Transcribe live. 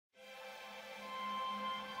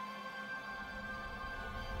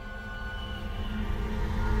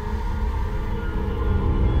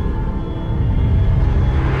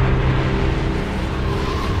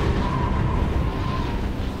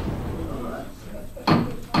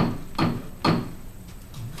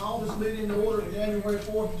meeting to order January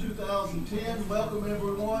 4th, 2010. Welcome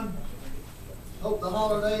everyone. Hope the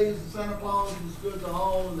holidays and Santa Claus is good to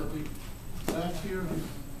all and that we back here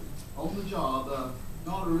on the job.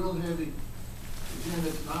 Not a real heavy agenda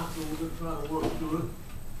tonight, so we're going to try to work through it.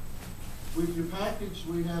 With your package,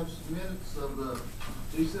 we have some minutes of the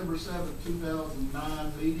December 7th,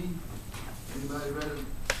 2009 meeting. Anybody ready,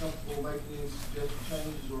 comfortable making any suggested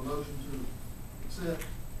changes or motion to accept?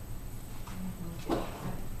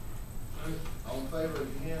 All in favor,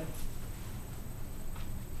 raise your hand.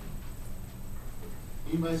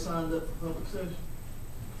 Anybody signed up for public session?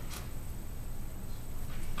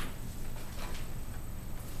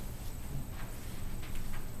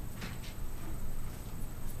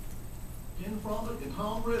 Ken Fromkencht and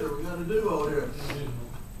Tom Ritter, we got a duo here.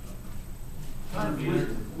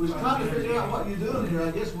 We're trying to figure out what you're doing here.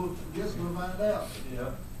 I guess we'll find out.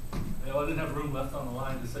 Yeah. Well, I didn't have room left on the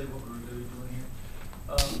line to say what we were doing here.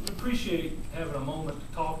 We appreciate having a moment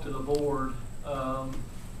to talk to the board. Tom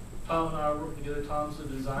and I are working together. Tom's a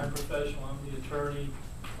design professional. I'm the attorney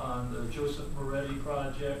on the Joseph Moretti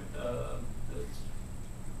project that's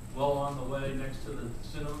well on the way next to the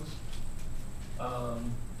Cinemas.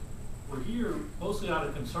 We're here mostly out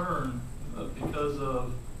of concern because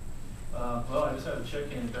of, well, I just had a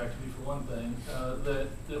check handed back to me for one thing, that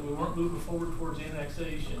we weren't moving forward towards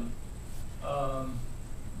annexation.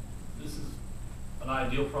 This is an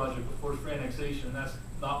ideal project, of course, for annexation, and that's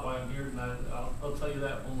not why I'm here tonight. I'll tell you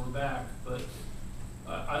that when we're back. But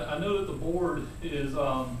I know that the board is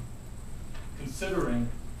considering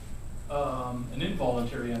an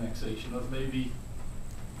involuntary annexation of maybe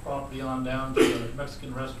property on down to a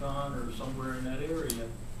Mexican restaurant or somewhere in that area.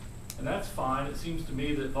 And that's fine. It seems to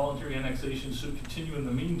me that voluntary annexation should continue in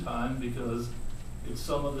the meantime because it's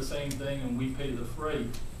some of the same thing and we pay the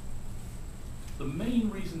freight. The main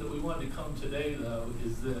reason that we wanted to come today, though,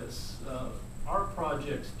 is this. Our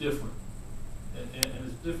project's different, and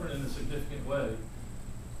it's different in a significant way.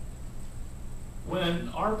 When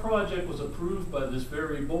our project was approved by this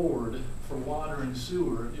very board for water and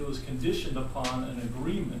sewer, it was conditioned upon an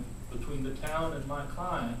agreement between the town and my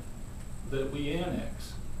client that we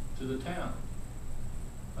annex to the town.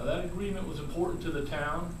 Now, that agreement was important to the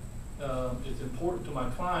town. It's important to my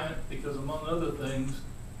client because, among other things,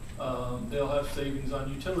 they'll have savings on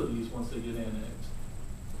utilities once they get annexed.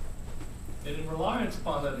 And in reliance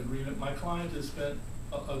upon that agreement, my client has spent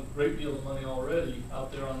a great deal of money already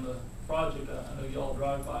out there on the project. I know you all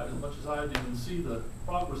drive by it as much as I do and see the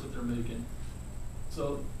progress that they're making.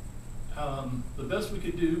 So the best we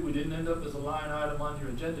could do, we didn't end up as a line item on your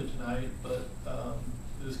agenda tonight, but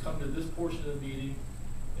is come to this portion of the meeting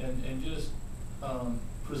and just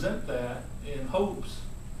present that in hopes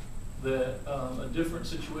that a different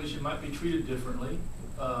situation might be treated differently,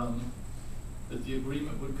 that the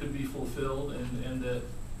agreement could be fulfilled, and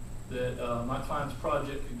that my client's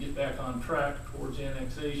project could get back on track towards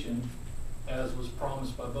annexation as was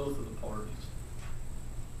promised by both of the parties.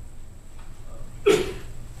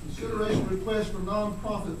 Consideration request for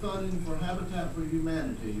nonprofit funding for Habitat for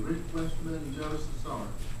Humanity. Rick Westerman and Joseph Starr.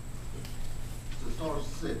 It's a Starr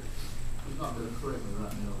 6. He's not going to correct me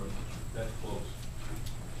right now, right? That's close.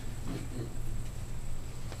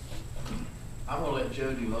 I'm going to let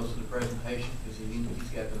Joe do most of the presentation because he's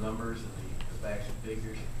got the numbers and the facts and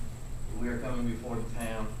figures. We are coming before the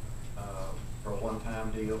town for a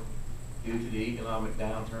one-time deal due to the economic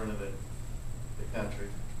downturn of the country.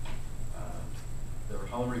 The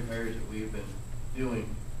home repairs that we've been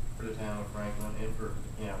doing for the town of Franklin and for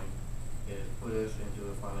the county has put us into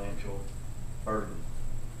a financial burden.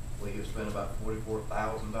 We have spent about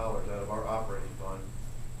 $44,000 out of our operating fund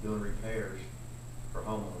doing repairs for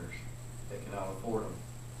homeowners that cannot afford them.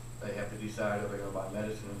 They have to decide if they're going to buy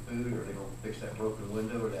medicine and food, or they're going to fix that broken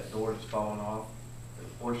window or that door that's fallen off. And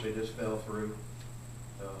unfortunately, this fell through.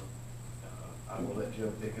 So I will let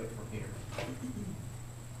Joe pick up from here.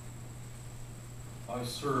 I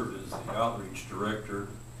serve as the outreach director,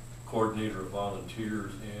 coordinator of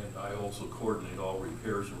volunteers, and I also coordinate all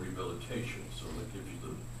repairs and rehabilitation. So that gives you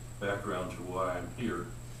the background to why I'm here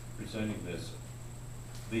presenting this.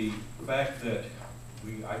 The fact that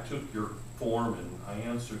I took your form and I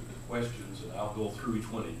answered the questions, and I'll go through each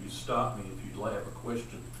one, and you stop me if you'd have a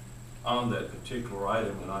question on that particular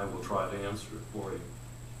item, and I will try to answer it for you.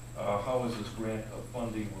 How is this grant of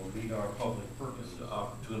funding will meet our public purpose to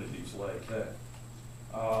opportunities like that?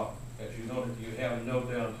 As you noted, you have a note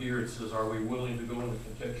down here. It says, are we willing to go into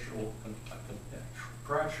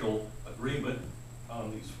contractual agreement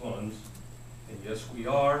on these funds? And yes, we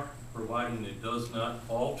are, providing it does not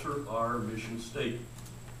alter our mission statement.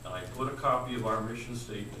 And I put a copy of our mission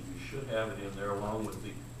statement. You should have it in there along with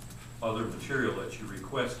the other material that you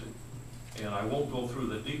requested. And I won't go through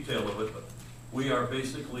the detail of it, but we are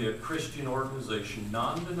basically a Christian organization,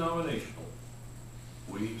 non-denominational.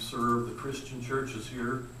 We serve the Christian churches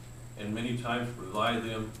here and many times provide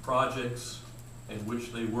them projects in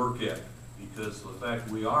which they work at, because of the fact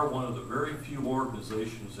we are one of the very few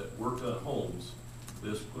organizations that work on homes.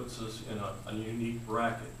 This puts us in a unique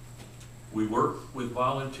bracket. We work with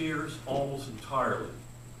volunteers almost entirely.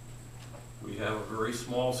 We have a very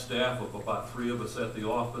small staff of about 3 of us at the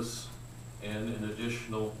office and an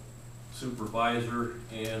additional supervisor,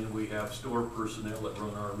 and we have store personnel that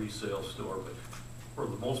run our resale store. But for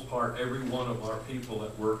the most part, every one of our people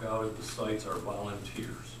that work out at the sites are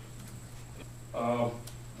volunteers.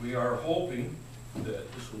 We are hoping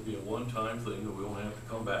that this will be a one-time thing, that we won't have to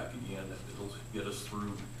come back again, that it'll get us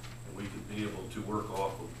through and we can be able to work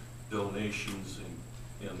off of donations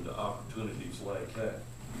and opportunities like that.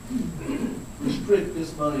 Restrict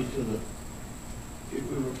this money to the, if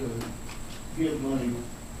we were to give money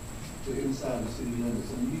to inside the city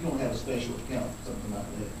limits, and you don't have a special account for something like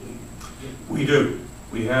that, do you? We do.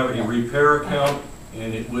 We have a repair account,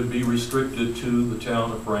 and it would be restricted to the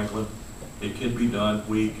town of Franklin. It can be done.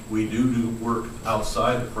 We do work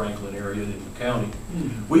outside the Franklin area in the county.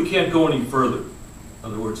 We can't go any further. In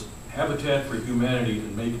other words, Habitat for Humanity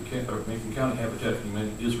and Macon County Habitat for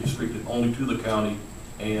Humanity is restricted only to the county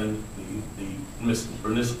and the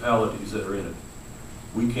municipalities that are in it.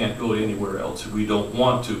 We can't go anywhere else. We don't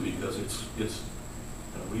want to, because it's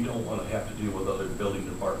we don't want to have to deal with other building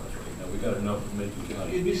departments right now. We got enough in Macon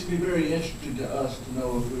County. It'd just be very interesting to us to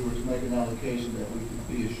know if we were to make an allocation that we could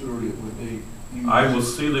be assured it would be used. I will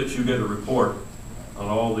see that you get a report on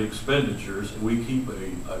all the expenditures, and we keep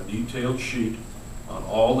a detailed sheet on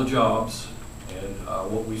all the jobs and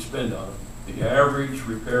what we spend on them. The average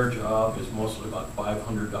repair job is mostly about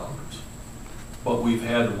 $500. But we've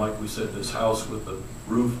had, like we said, this house with the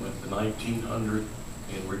roof went to $1,900,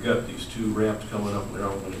 and we've got these 2 ramps coming up, and they're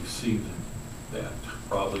going to exceed that,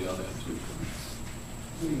 probably on that too.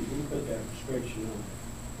 We put that restriction on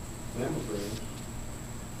mammograms,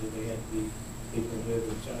 that they have to be people who live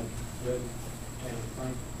inside the town of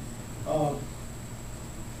Franklin.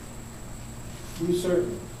 We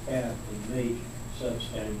certainly have a major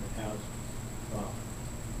substandard housing problem.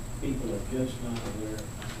 People are just not aware of that.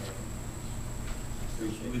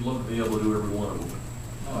 Appreciate it. We'd love to be able to do every one of them.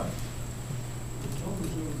 All right. As long as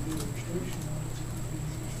there would be a restriction on it, it could be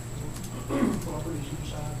used for properties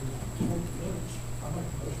inside the home limits. I make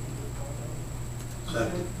a motion to call that.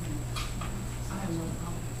 Second.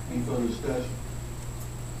 Any further discussion?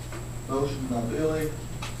 Motion by Billy,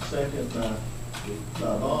 second by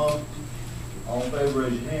Bob. All in favor,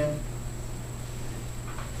 raise your hand.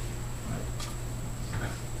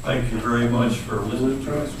 Thank you very much for listening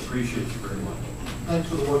to us. Appreciate you very much. Thanks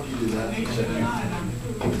for the work you do, guys.